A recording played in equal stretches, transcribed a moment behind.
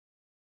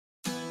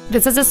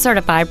This is a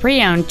certified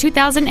pre-owned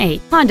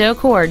 2008 Honda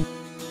Accord.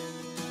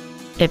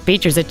 It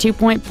features a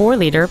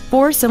 2.4-liter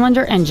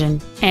four-cylinder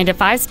engine and a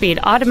 5-speed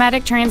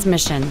automatic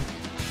transmission.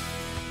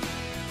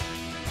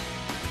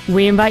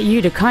 We invite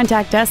you to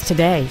contact us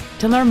today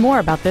to learn more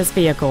about this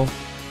vehicle.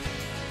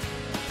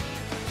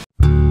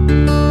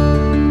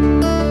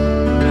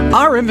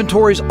 Our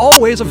inventory is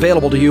always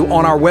available to you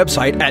on our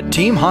website at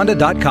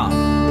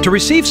teamhonda.com. To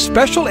receive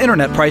special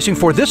internet pricing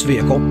for this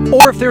vehicle,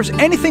 or if there's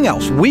anything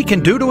else we can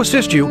do to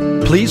assist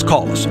you, please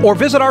call us or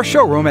visit our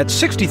showroom at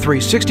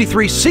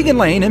 6363 Siegen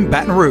Lane in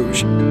Baton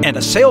Rouge, and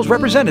a sales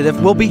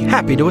representative will be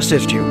happy to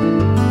assist you.